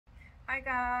Hi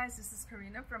guys, this is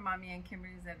Karina from Mommy and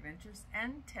Kimberly's Adventures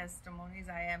and Testimonies.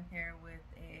 I am here with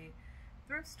a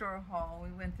thrift store haul.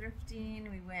 We went thrifting.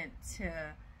 We went to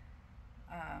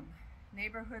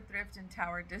Neighborhood Thrift in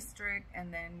Tower District,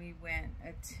 and then we went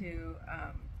to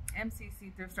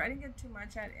MCC thrift store. I didn't get too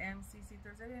much at MCC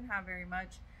thrift. I didn't have very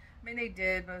much. I mean, they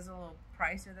did, but it was a little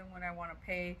pricier than what I want to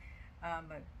pay.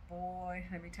 But boy,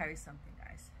 let me tell you something,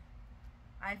 guys.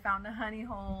 I found a honey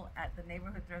hole at the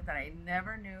Neighborhood Thrift that I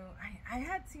never knew. I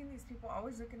had seen these people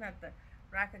always looking at the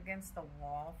rack against the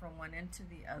wall from one end to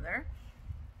the other.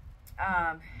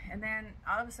 And then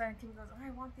all of a sudden, Kim goes, "Oh,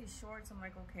 I want these shorts." I'm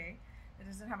like, okay. It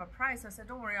doesn't have a price. I said,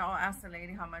 don't worry, I'll ask the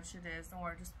lady how much it is. Don't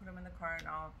worry, just put them in the car and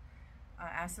I'll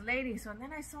ask the lady. So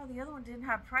then I saw the other one didn't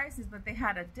have prices, but they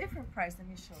had a different price. Let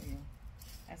me show you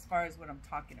as far as what I'm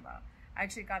talking about. I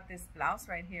actually got this blouse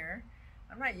right here.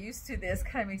 I'm not used to this,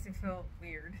 kind of makes me feel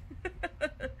weird.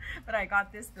 But I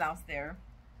got this blouse there.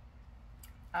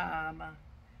 Let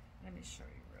me show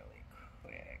you really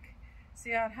quick. See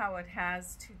how it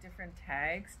has two different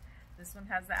tags? This one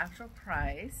has the actual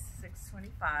price,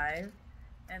 $6.25,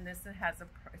 and this has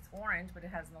it's orange, but it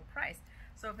has no price.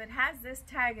 So if it has this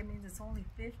tag, it means it's only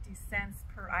 50 cents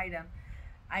per item.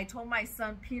 I told my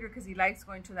son Peter, because he likes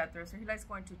going to that thrift store. He likes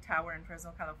going to Tower in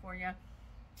Fresno, California.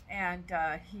 And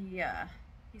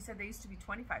he said they used to be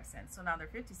 25 cents, so now they're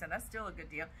 50 cents. That's still a good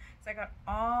deal. So I got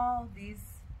all these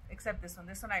except this one.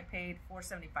 This one I paid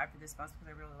 $4.75 for this blouse because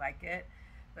I really like it.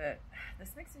 But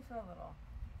this makes me feel a little,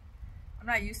 I'm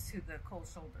not used to the cold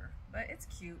shoulder, but it's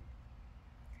cute.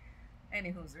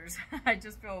 Any hoosers. I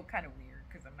just feel kind of weird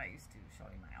because I'm not used to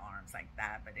showing my arms like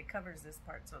that, but it covers this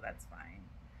part, so that's fine.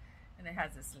 And it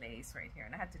has this lace right here,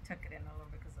 and I had to tuck it in a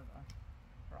little bit because of the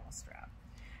bra strap.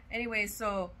 Anyway,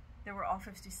 so they were all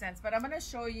 50 cents, but I'm going to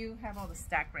show you, have all the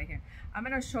stack right here. I'm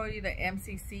going to show you the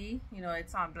MCC. You know,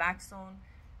 it's on Blackstone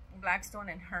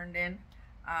and Herndon.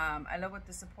 I love what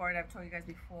the support. I've told you guys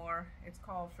before. It's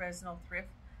called Fresno Thrift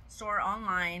Store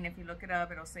online. If you look it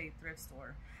up, it'll say thrift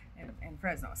store in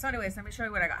Fresno. So anyways, let me show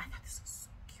you what I got. I thought this was so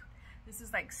cute. This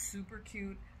is like super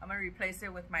cute. I'm going to replace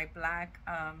it with my black,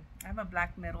 I have a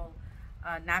black metal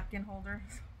napkin holder.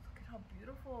 Look at how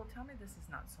beautiful. Tell me this is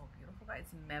not so beautiful, guys.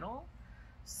 It's metal.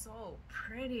 So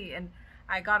pretty. And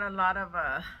I got a lot of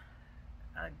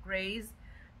grays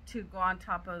to go on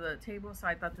top of the table, so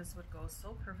I thought this would go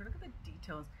so perfect. Look at the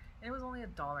details. And it was only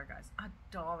 $1, guys. $1.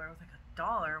 I was like,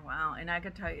 $1. Wow. And I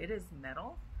could tell you it is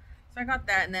metal. So I got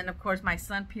that. And then of course my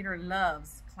son Peter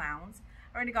loves clowns.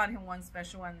 I already got him one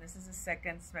special one. This is the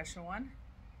second special one.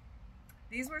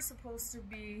 These were supposed to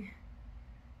be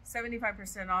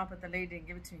 75% off, but the lady didn't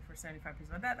give it to me for 75%.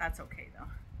 But that's okay though.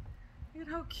 Look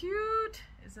at how cute.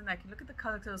 Isn't that cute? Look at the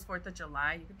color. It was 4th of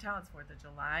July. You can tell it's 4th of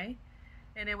July.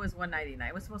 And it was $1.99.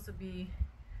 It was supposed to be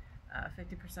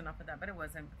 50% off of that, but it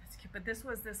wasn't. But that's cute. But this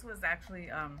was actually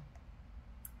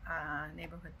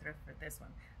Neighborhood Thrift for this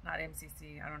one, not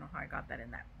MCC. I don't know how I got that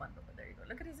in that bundle, but there you go.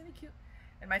 Look at it, isn't he cute?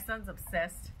 And my son's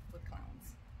obsessed with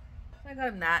clowns. So I got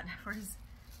him that for his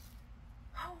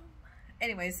home.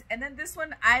 Anyways, and then this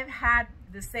one, I've had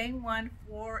the same one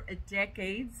for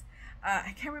decades.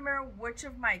 I can't remember which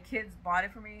of my kids bought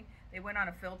it for me. They went on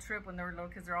a field trip when they were little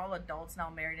because they're all adults now,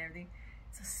 married and everything.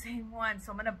 It's the same one.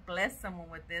 So I'm going to bless someone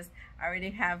with this. I already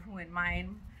have who in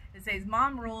mind. It says,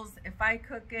 Mom rules. If I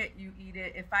cook it, you eat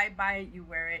it. If I buy it, you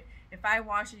wear it. If I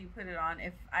wash it, you put it on.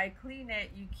 If I clean it,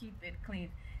 you keep it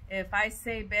clean. If I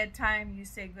say bedtime, you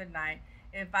say goodnight.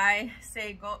 If I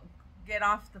say go get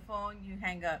off the phone, you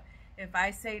hang up. If I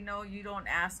say no, you don't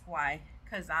ask why,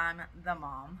 because I'm the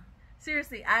mom.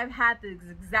 Seriously, I've had the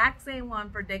exact same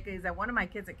one for decades. That one of my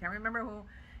kids, I can't remember who,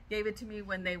 gave it to me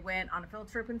when they went on a field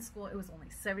trip in school. It was only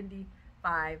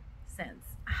 75 cents.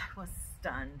 I was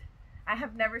stunned. I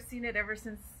have never seen it ever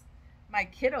since my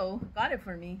kiddo got it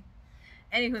for me.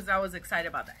 Anywho, I was excited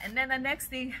about that. And then the next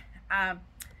thing, I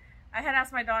had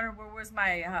asked my daughter where was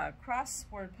my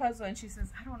crossword puzzle, and she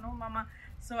says, I don't know, Mama.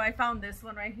 So I found this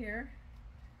one right here.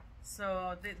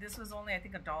 So this was only, I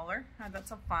think, $1. That's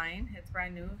a fine. It's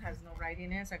brand new, has no writing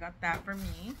in it. So I got that for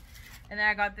me. And then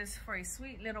I got this for a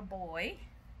sweet little boy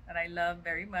that I love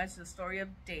very much. The Story of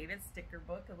David sticker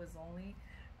book. It was only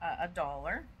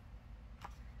 $1.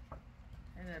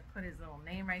 And I put his little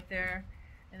name right there.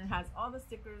 And it has all the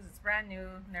stickers. It's brand new,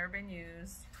 never been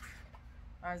used.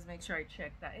 I always make sure I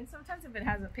check that. And sometimes if it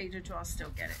has a page or two, I'll still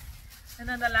get it. And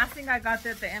then the last thing I got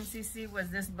there at the MCC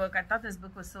was this book. I thought this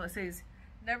book was so, it says,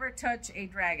 Never Touch a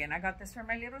Dragon. I got this for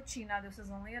my little China. This is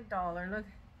only $1. Look.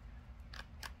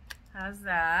 How's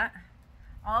that?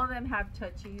 All of them have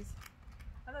touchies.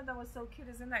 I thought that was so cute.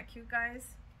 Isn't that cute,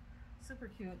 guys? Super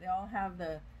cute. They all have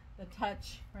the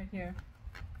touch right here.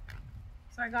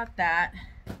 So I got that.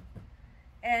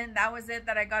 And that was it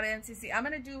that I got at MCC. I'm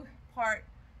going to do part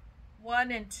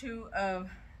 1 and 2 of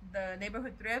the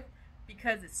neighborhood thrift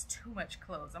because it's too much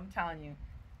clothes. I'm telling you,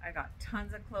 I got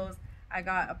tons of clothes. I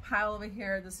got a pile over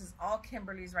here. This is all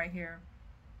Kimberly's right here.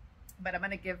 But I'm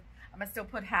going to still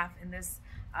put half in this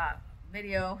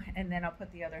video, and then I'll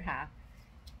put the other half.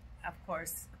 Of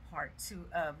course, part 2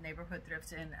 of neighborhood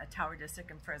thrift in a Tower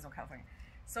District in Fresno, California.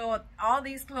 So all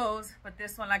these clothes, but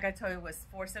this one, like I told you, was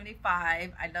 $4.75.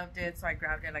 I loved it, so I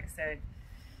grabbed it. Like I said,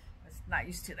 I was not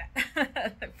used to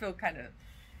that. I feel kind of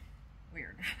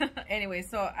weird. Anyway,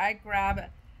 so I grabbed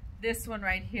this one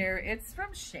right here. It's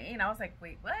from Shane. I was like,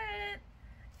 wait, what?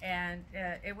 And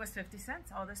it was 50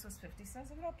 cents. All this was 50 cents.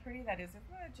 Look at how pretty that is. Isn't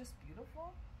that just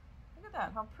beautiful? Look at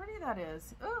that, how pretty that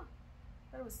is. Oh,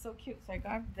 that was so cute. So I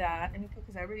got that, and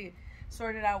because I already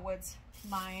sorted out what's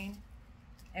mine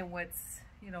and what's,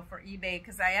 you know, for eBay,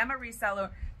 because I am a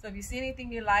reseller. So if you see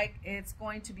anything you like, it's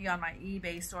going to be on my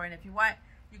eBay store. And if you want,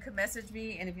 you can message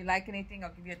me, and if you like anything,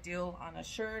 I'll give you a deal on a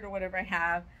shirt or whatever I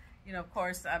have. You know, of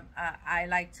course, I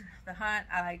like to hunt.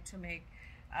 I like to make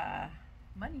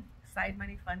money, side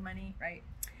money, fun money, right?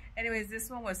 Anyways, this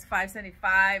one was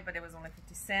 $5.75, but it was only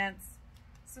 50 cents.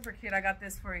 Super cute. I got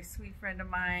this for a sweet friend of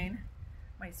mine,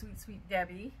 my sweet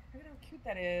Debbie. Look at how cute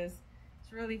that is.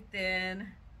 It's really thin.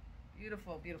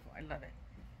 Beautiful, beautiful. I love it.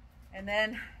 And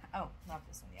then, oh, not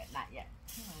this one yet. Not yet.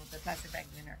 The plastic bag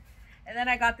in there. And then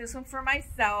I got this one for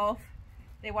myself.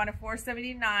 They wanted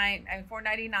 $4.79 and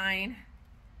 $4.99.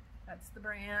 That's the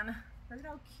brand. Look at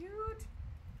how cute.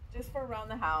 Just for around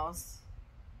the house.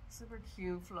 Super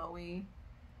cute, flowy.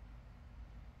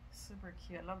 Super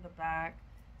cute. I love the back.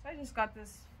 So I just got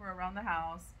this for around the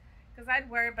house because I'd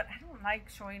wear it, but I don't like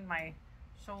showing my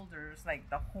shoulders, like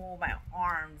the whole, my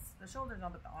arms. The shoulders, no,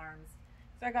 but the arms.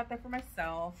 So I got that for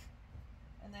myself.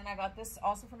 And then I got this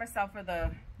also for myself for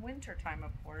the winter time,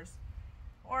 of course,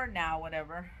 or now,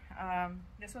 whatever.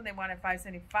 This one they wanted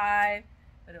 $5.75,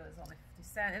 but it was only 50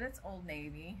 cents, and it's Old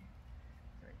Navy.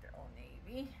 Right there, Old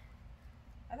Navy.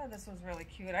 I thought this was really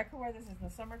cute. I could wear this in the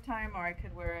summertime, or I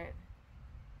could wear it,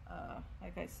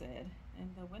 like I said, in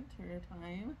the winter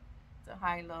time. It's a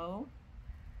high-low.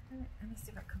 And let's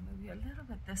see if I can move you a little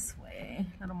bit this way,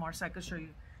 a little more, so I could show you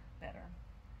better.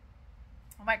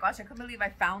 Oh my gosh, I couldn't believe I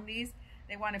found these.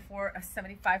 They wanted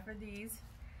 $4.75 for these.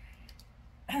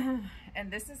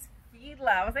 And this is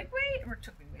Fila. I was like, wait, it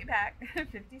took me way back.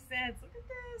 50 cents. Look at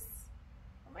this.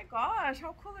 Oh my gosh,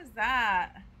 how cool is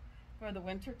that? For the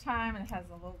winter time, and it has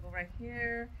a logo right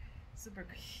here. Super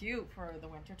cute for the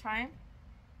winter time.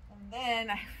 And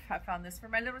then I found this for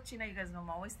my little China. You guys know I'm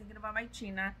always thinking about my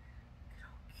China. Look at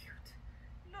how cute.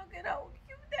 Look at how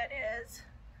cute that is.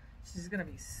 She's gonna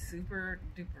be super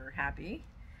duper happy.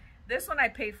 This one I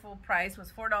paid full price,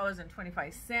 was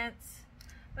 $4.25,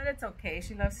 but it's okay.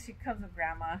 She comes with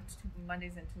grandma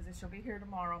Mondays and Tuesdays. She'll be here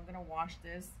tomorrow. I'm gonna wash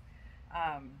this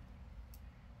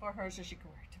for her so she can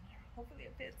wear it tomorrow. Hopefully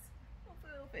it fits.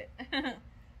 Hopefully it'll fit.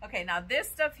 Okay, now this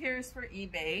stuff here is for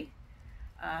eBay.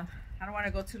 I don't want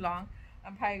to go too long.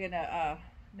 I'm probably gonna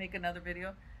make another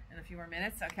video in a few more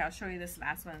minutes. Okay, I'll show you this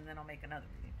last one, and then I'll make another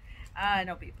video. And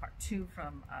it'll be part 2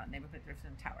 from Neighborhood Thrift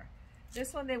in Tower.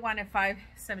 This one they wanted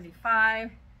 $5.75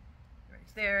 right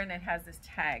there, and it has this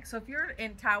tag. So if you're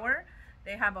in Tower,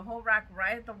 they have a whole rack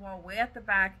right at the wall, way at the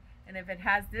back, and if it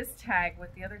has this tag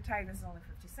with the other tag, this is only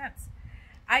 50 cents.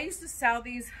 I used to sell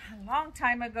these a long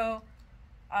time ago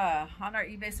on our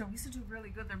eBay, so we used to do really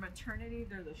good. They're maternity,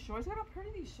 they're the shorts. Look how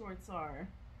pretty these shorts are.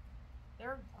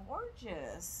 They're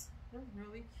gorgeous. They're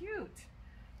really cute.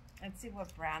 Let's see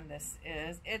what brand this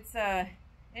is. It's a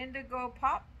Indigo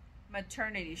Pop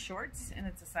maternity shorts, and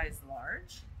it's a size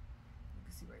large. You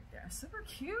can see right there. Super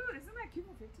cute. Isn't that cute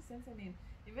for 50 cents? I mean,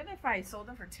 even if I sold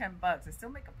them for 10 bucks, I still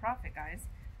make a profit, guys.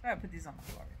 So I put these on the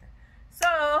floor right there.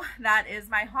 So that is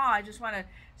my haul. I just want to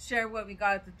share what we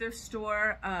got at the thrift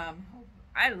store.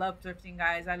 I love thrifting,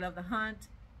 guys. I love the hunt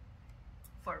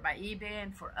for my eBay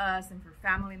and for us and for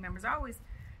family members. I always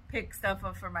pick stuff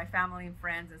up for my family and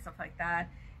friends and stuff like that.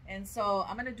 And so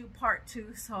I'm going to do part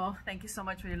 2. So thank you so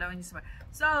much for your love and your support.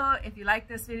 So if you like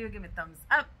this video, give me a thumbs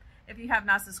up. If you have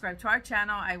not subscribed to our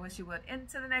channel, I wish you would.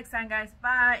 Until the next time, guys.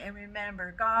 Bye. And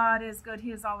remember, God is good.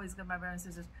 He is always good, my brothers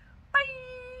and sisters.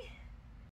 Bye.